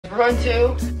We're going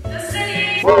to the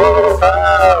city.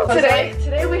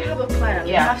 Today we have a plan.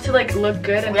 Yeah. We have to like look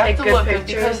good and take good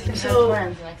pictures.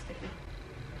 So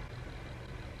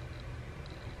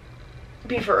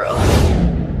be for real.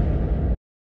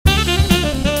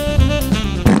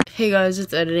 Hey guys,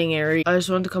 it's Editing Ari. I just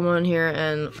wanted to come on here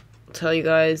and tell you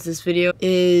guys this video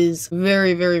is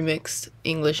very mixed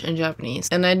English and Japanese,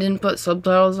 and I didn't put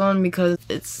subtitles on because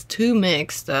it's too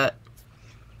mixed that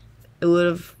it would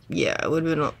have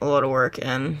been a lot of work,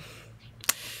 and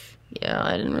yeah,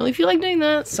 I didn't really feel like doing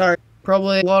that. Sorry.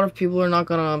 Probably a lot of people are not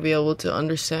gonna be able to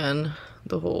understand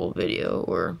the whole video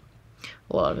or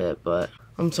a lot of it, but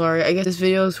I'm sorry. I guess this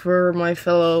video is for my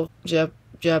fellow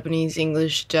Japanese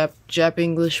English Jap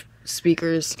English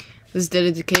speakers. This is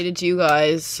dedicated to you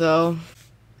guys, so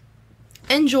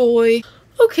enjoy.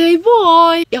 Okay,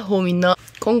 bye! やっほーみんな。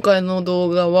今回の動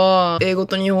画は英語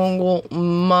と日本語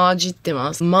混じって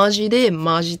ます。マジで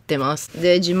混じってます。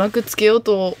で、字幕つけよう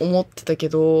と思ってたけ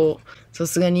ど、さ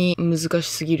すがに難し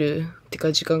すぎる。て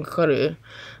か時間かかる。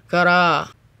から、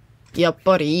やっ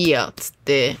ぱりいいや、つっ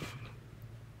て。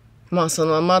まあそ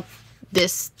のままで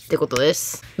すってことで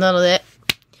す。なので、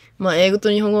まあ英語と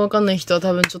日本語わかんない人は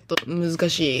多分ちょっと難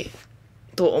しい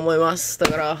と思います。だ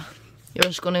から、よ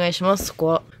ろしくお願いします、そこ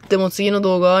は。でも次の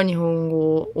動画は日本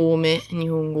語多め、日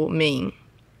本語メイン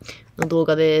の動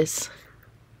画です。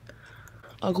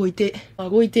顎痛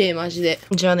い、マジで。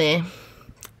じゃあね。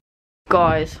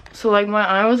Guys, so like my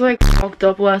eye was like fucked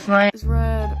up last night. It's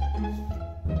red.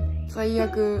 最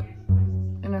悪。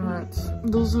And it hurts.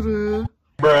 どうする?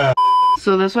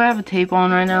 So that's why I have a tape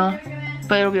on right now.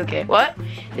 But it'll be okay. What?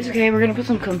 It's okay, we're gonna put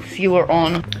some concealer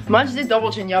on. マジで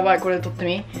double chinやばい、これ撮って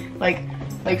み。Like,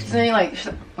普通にlike,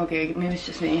 okay, maybe it's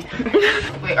just me.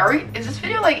 Wait, is this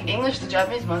video like English to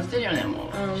Japanese 混ぜてるよね、も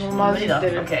う。混ぜて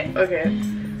る。Okay.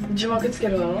 Okay. 字幕つけ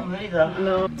るの？無理だ。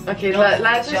No. Okay,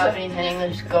 let's Japanese and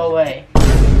English go away.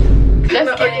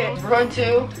 Just kidding. We're going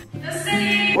to the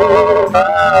city.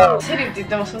 City って言っ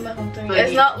てもそんな本当に。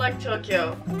It's not like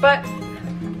Tokyo, but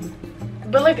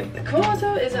like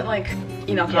Kumamoto isn't like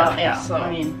Inaka. Yeah. So I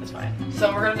mean, it's fine.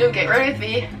 So we're gonna do get ready with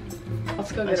me.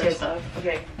 Let's go get our stuff.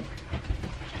 Okay.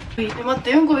 Wait, 待っ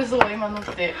て、うんこ出そう今乗っ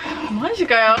て。マジ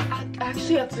かよ。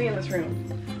Actually, it's in this room.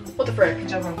 What the frick?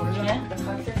 It's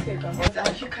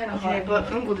actually kind of hot. Okay, but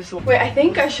うんこ出そう。Wait, I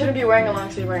think I shouldn't be wearing a long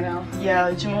sleeve right now.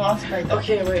 Yeah, うちも long sleeve.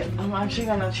 Okay, wait. I'm actually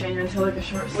gonna change into like a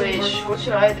short sleeve. Wait, what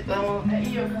should I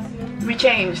do? We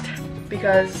changed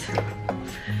because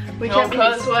we can't be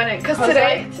sweating. Because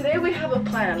today we have a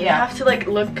plan. Yeah. We have to like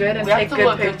look good and take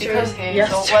good pictures.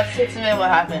 Yes. So let's explain what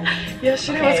happened.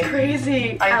 Yesterday was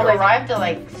crazy. I arrived at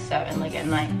like 7, like at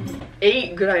night.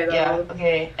 8 ぐらいだ. Yeah.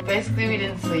 Okay. Basically, we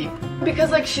didn't sleep because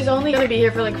like she's only gonna be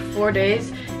here for like 4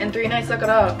 days and 3 nights. だか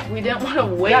ら we didn't want to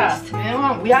waste.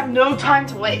 Yeah. We have no time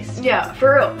to waste. Yeah,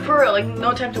 for real, like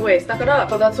no time to waste. だから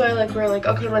so that's why like we're like,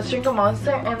 okay, let's drink a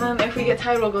monster and then if we get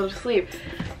tired we'll go to sleep.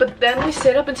 But then we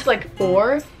stayed up until like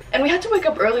 4. And we had to wake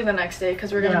up early the next day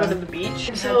because we were gonna go to the beach.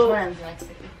 So plans next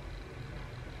day.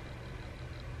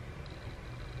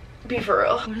 Be for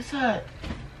real. What is that?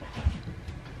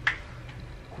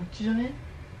 こっちじゃね?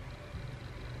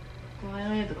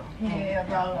 Yeah,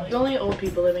 probably. There's only old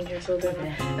people living here, so they're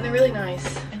and they're really nice.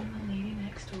 And the lady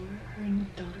next door, her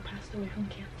daughter passed away from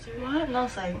cancer. What? No,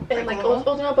 like old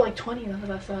enough, but like 20.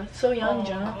 So young,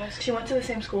 John. She went to the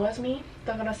same school as me.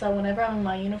 Whenever I'm in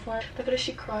my uniform,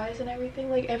 she cries and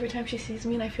everything. Like every time she sees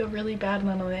me, and I feel really bad.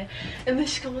 And then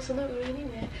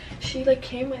she like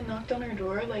came and knocked on her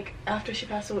door like after she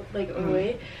passed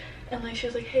away. And like she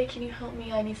was like, hey, can you help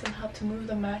me? I need some help to move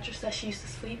the mattress that she used to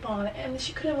sleep on. And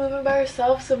she couldn't move it by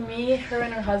herself, so me, her,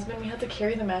 and her husband, we had to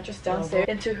carry the mattress downstairs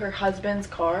into her husband's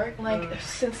car. Like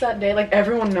since that day, like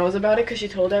everyone knows about it because she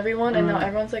told everyone, and now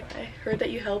everyone's like, I heard that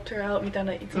you helped her out. And then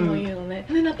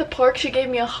at the park, she gave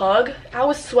me a hug. I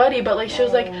was sweaty, but like she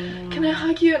was like, can I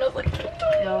hug you? And I was like,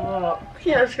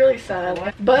 yeah, it's really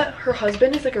sad. But her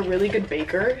husband is like a really good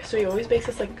baker, so he always bakes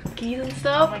us like cookies and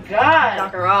stuff. Oh my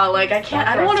god. Like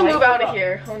I don't want to move out of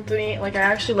here. Like I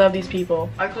actually love these people.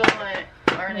 I call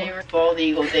our neighbors bald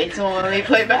eagle dates when they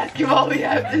play basketball. We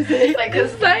have to say like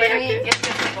because when we get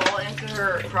the ball into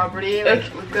her property, like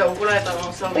we go what?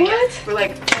 We're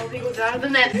like bald eagles out of the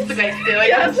nest. So guys do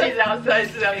like when she's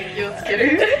outside, so that we feel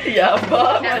scared. Yeah,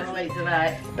 but I can't relate to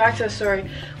that. Back to the story.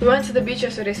 We went to the beach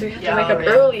yesterday, so we had to wake up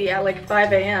early at like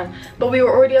 5 a.m. But we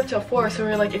were already up till 4, so we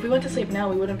were like, if we went to sleep now,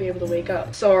 we wouldn't be able to wake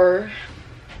up. So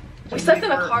we slept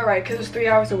in a car ride because it was 3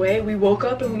 hours away. We woke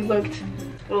up and we looked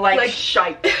like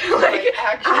shite. Like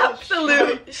actual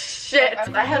absolute shit.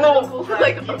 I had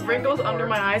wrinkles under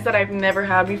my eyes that I've never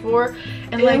had before,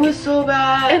 and it was so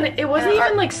bad. And it wasn't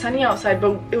even like sunny outside,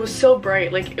 but it was so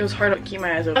bright, like it was hard to keep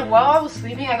my eyes open. While I was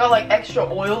sleeping, I got like extra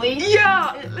oily.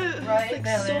 Yeah, right. Like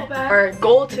so bad. Our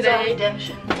goal today,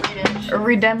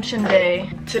 redemption day.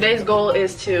 Today's goal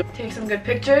is to take some good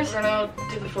pictures. We're gonna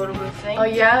do the photo booth thing. Oh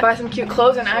yeah, buy some cute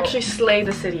clothes and actually slay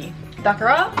the city.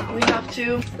 Dakara, we have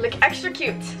to look extra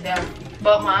cute. Yeah,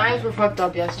 but my eyes were fucked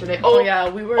up yesterday. Oh yeah,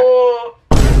 we were.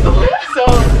 So,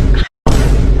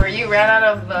 where you ran out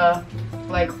of the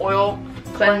like oil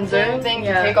cleanser thing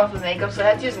to take off the makeup, so I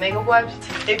had to use makeup wipes.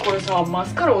 これさ、マ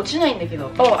スカラ落ちないんだけ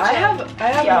ど。Oh, I have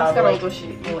mascara 落とし。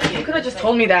You could have just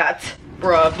told me that,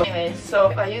 bruh. Anyways, so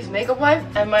if I use makeup wipe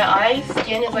and my eye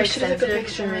skin is like sensitive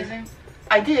for some reason.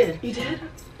 I did. You did?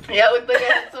 Yeah, it looked like I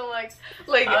had some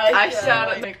like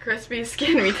eyeshadow, like crispy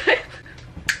skin. Me too.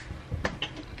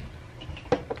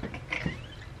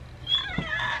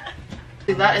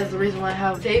 That is the reason why I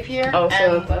have tape here. Oh,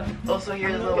 and also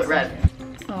here's a little bit red.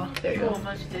 Oh, there you go.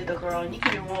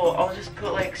 I'll just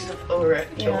put like stuff over it.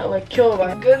 Yeah, like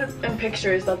good in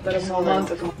pictures that are more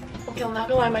months. Okay, I'm not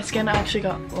gonna lie, my skin actually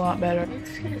got a lot better. Your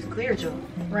skin is clear, Joe.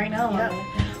 Right now, yeah.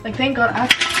 Like thank God. My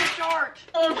shark.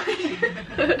 Oh my.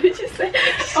 What did you say?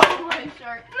 Oh my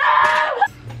shark.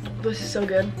 No. This is so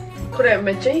good. これ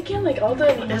めっちゃいいけん like all the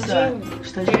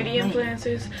beauty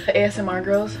influencers, the ASMR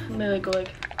girls, they like go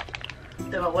like.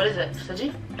 What is it?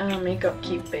 Study? Makeup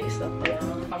keep base だって。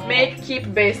Make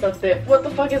keep base だって。What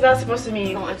the fuck is that supposed to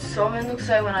mean? No, it's so めんどく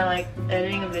さい when I like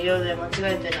editing a video で間違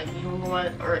えて like 日本語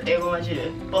or 英語混じ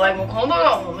る。But like もうこの動画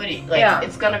はもう無理。Like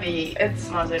it's gonna be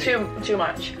too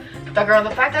much. だから the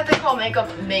fact that they call makeup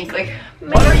make like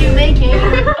what are you making?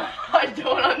 I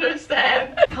don't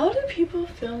understand. How do people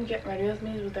film get ready with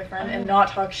me with their friend and not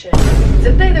talk shit?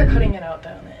 絶対 they're cutting it out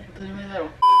だよね。当たり前だろ。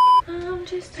I'm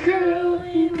just a girl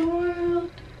in the world. っ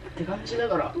て感じだ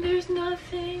から。There's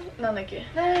nothing. なんだっけ？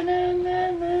 I don't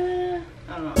know.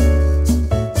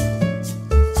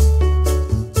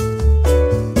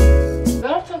 We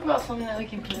gotta talk about something that we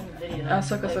can put in the video. あ、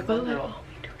そっかそっか。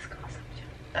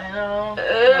I know.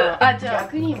 じゃあ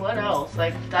逆に what else?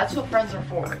 Like that's what friends are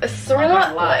for. So we're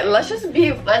not. Let's just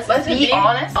be. Let's be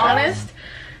honest.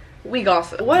 We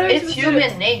gossip. It's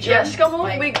human nature. Yeah, しかも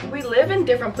we live in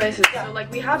different places, so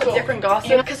like we have a different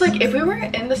gossip. Because like if we were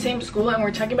in the same school and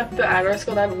we're talking about the at our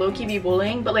school, that would low-key be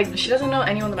bullying. But like she doesn't know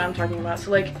anyone that I'm talking about,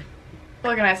 so like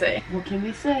what can I say? What can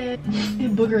we say?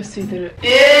 Boogers ついてる.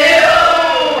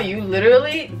 Ew! You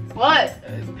literally what?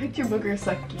 Picked your booger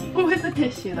さっき with the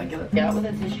tissue だけど. Yeah, with the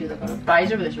tissue だから大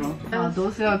丈夫でしょ。ど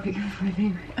うせは pick your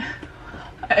finger.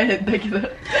 だけど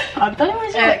当たり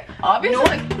前じゃん。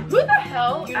Obviously, who the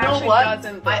hell you know what?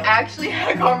 I actually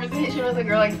had a conversation with a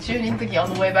girl like 中2の時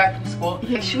on the way back from school.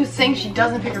 Like she was saying she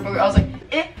doesn't pick her booger. I was like,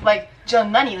 like じゃあ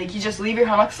何? Like you just leave your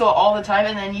鼻くそ all the time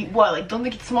and then you what? Like どんだ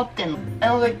け詰まってんの? And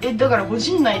I was like, だからほ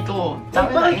じんないとダ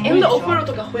メなイメージでしょ。 in the お風呂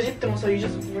とかほじっても so you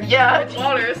just yeah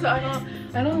water. So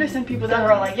I don't understand people that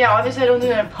are like, yeah, obviously I don't do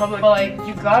it in public, but like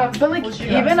you gotta. But like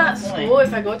even at school,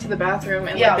 if I go to the bathroom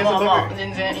and like there's a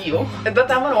booger,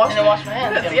 but I'm gonna wash my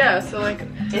hands. Yeah, so like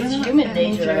it's human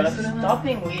nature. Stop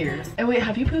being weird. And wait,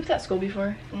 have you pooped at school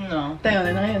before? No.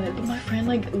 But my friend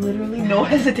like literally no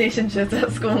hesitation shits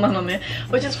at school,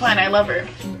 which is fine. I love her.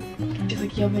 She's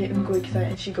like, yabe, unko ikitai,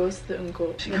 and she goes to the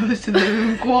unko. She goes to the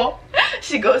unko.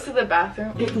 She goes to the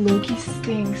bathroom. It low-key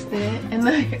stinks, and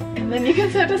then you can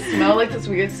start to smell like this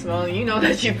weird smell. You know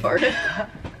that you farted.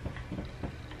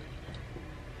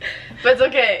 But it's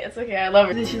okay. It's okay. I love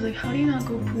her. Then she's like, how do you not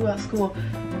go poo at school?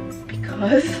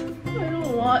 Because I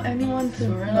don't want anyone to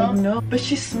like, know. But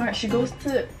she's smart. She goes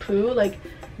to poo like.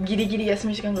 ギリギリ休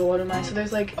み時間が終わる前 so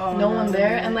there's like no one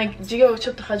there and like 授業ち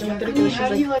ょっと始まってるけど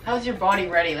she's like how's your body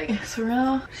ready like それ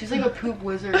は she's like a poop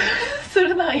wizard そ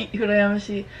れない羨ま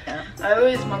しい yeah I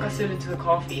always 任せる to the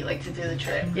coffee like to do the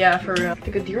trick yeah for real て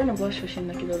かディオのブラシ欲しいん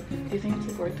だけど do you think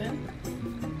it's worth it?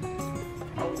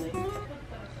 Probably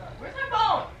where's my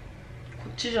phone? こ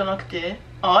っちじゃなくて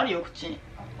あるよこっちに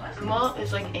Kuma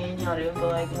is like 永遠にある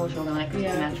but like もうしょうがない because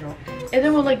it's natural. And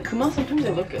then like Kuma sometimes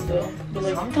they look good though. But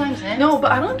like sometimes no,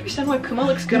 but I don't understand why Kuma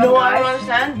looks good. You know what I don't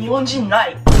understand? 日本人な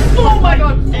い Oh my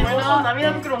god!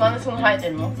 涙袋なんでそんな生えて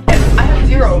んの I have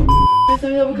zero.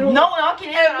 涙袋 No, なわけ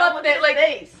ねえから待って like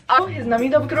his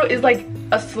涙袋 is like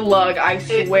a slug, I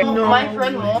swear. No, my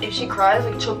friend も if she cries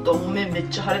like ちょっとお目めっ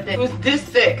ちゃ腫れて It was this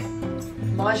thick.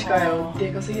 マジかよで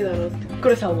かすぎだろってこ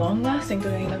れさ long lasting と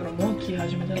か言いながらもう着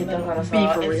始めたんだからさ Be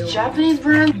for real It's Japanese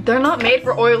brand They're not made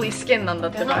for oily skin なんだ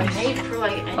って They're not made for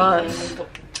like anything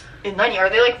え、何 Are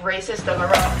they like racist だから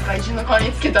外人の顔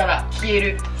につけたら消え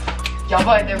る。や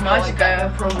ばい、they're マジかよ。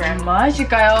 program. マジ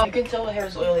かよ。 You can tell the hair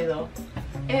is oily though.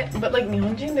 But like 日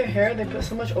本人 their hair they put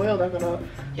so much oil だから。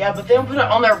 Yeah, but they don't put it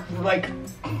on their like.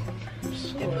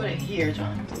 They put it here,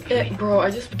 John. Bro,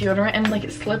 I just put deodorant and like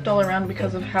it slipped all around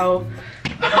because of how.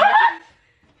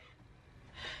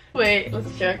 Wait,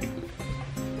 let's check.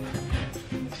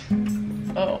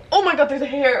 Oh my god, there's a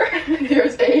hair.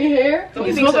 There's a hair.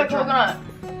 You smells like coconut.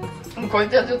 こい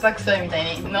つはちょっと臭いみたい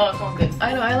に。No, it's all good.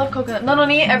 I know, I love coconut. なの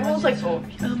に everyone's like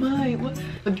甘い。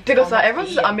てかさ、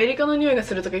everyone's アメリカの匂いが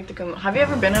するとか言ってくるの。Have you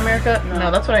ever been to America? No,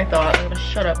 that's what I thought. I'm gonna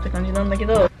shut up って感じなんだけ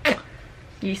ど。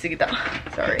言い過ぎた。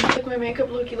Sorry. Like my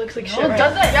makeup look, looks like shit. No, it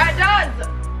doesn't. Yeah, it does.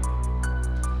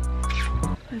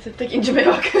 絶対近所迷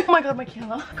惑。Oh my god, my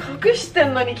Kiana. 隠して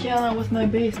んのに Kiana with my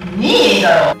base. いい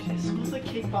だろ。 It smells like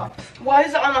cake pops. Why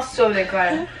is it on a so で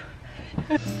かい？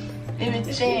めっ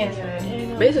ちゃいいねそれ。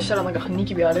ベースしたらなんかニ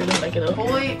キビ荒れるんだけど。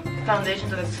Fully foundation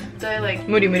とか絶対 like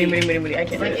無理。I can't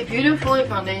do like it. if you do fully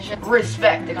foundation,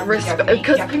 respect って感じ。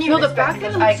 Because 逆に no, the respect fact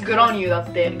that it because looks good on you だっ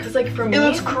て。Because like for me, it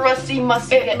looks crusty,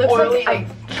 musty, it looks oily. like I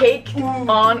caked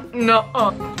on. No.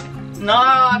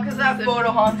 Nah, because that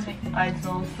photo haunts me. I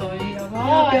smell so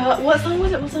Yeah. What song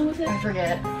was it? What song was it? I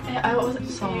forget. I wasn't.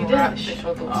 Some You rap did. bitch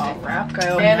photo. Oh, rap か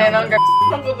よ。ねえねえなんか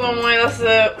のこと思い出す。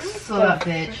 So that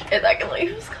bitch. だけど he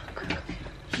was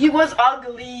He was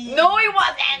ugly. No, he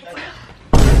wasn't.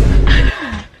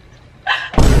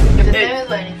 The thing is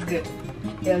like it's good.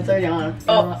 Yeah, it's already on.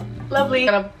 Oh, lovely.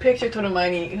 And a picture 撮る前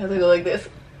に you have to go like this.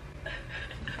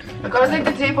 I gotta take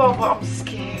the tape off, but I'm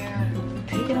scared.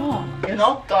 Take it off.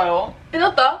 なったよ。な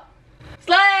った?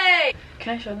 Slay!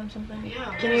 Can I show them something?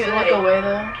 Yeah. Can you look away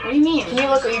though? What do you mean? Can you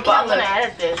look? You But I'm can't gonna look.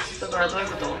 edit this. だからどういう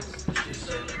こと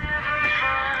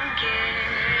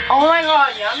Oh my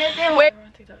god, やめても Wait.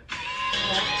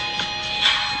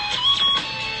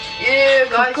 Ew, guys,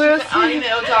 かっこよすぎる。アニ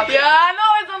メオタク。 Yeah, I know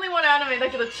it's only one anime だ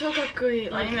けど超かっこい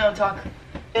い。アニメオタク。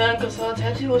なんかさ、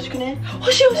タトゥー欲しくね？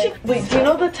欲しい。Wait, do you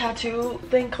know the tattoo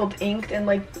thing called inked and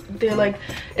like they're like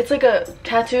it's like a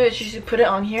tattoo. You should put it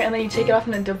on here and then you take it off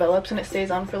and it develops and it stays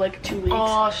on for like 2 weeks.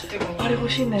 あー、知ってる。あれ欲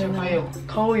しいんだよな。買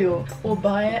おうよ。We'll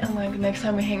buy it and like next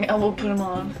time we hang out we'll put them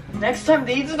on. Next time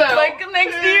でいつだよ。 Like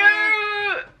next year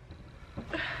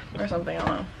or something. I don't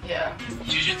know. Yeah.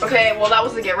 Okay, well that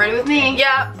was the get ready with me.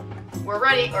 Yeah, We're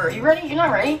ready. Or are you ready? You're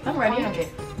not ready? I'm ready. Okay.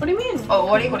 What do you mean? Oh,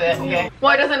 what do you put it? Okay.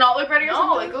 Why does it not look ready or No,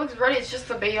 something? like it looks ready. It's just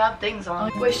the baby have things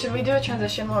on. Wait, should we do a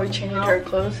transition while we change into our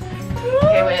clothes?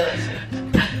 Okay, wait, let's see.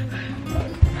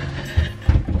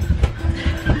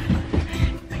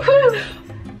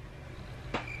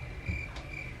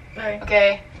 Alright.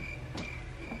 Okay.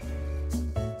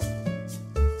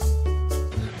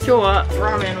 今日は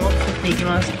ラーメンを作っていき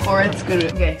ます。これ作る。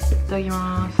Okay. いただき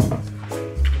ます。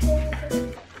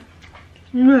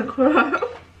ねえ、これ。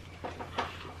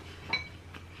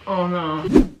 Oh no.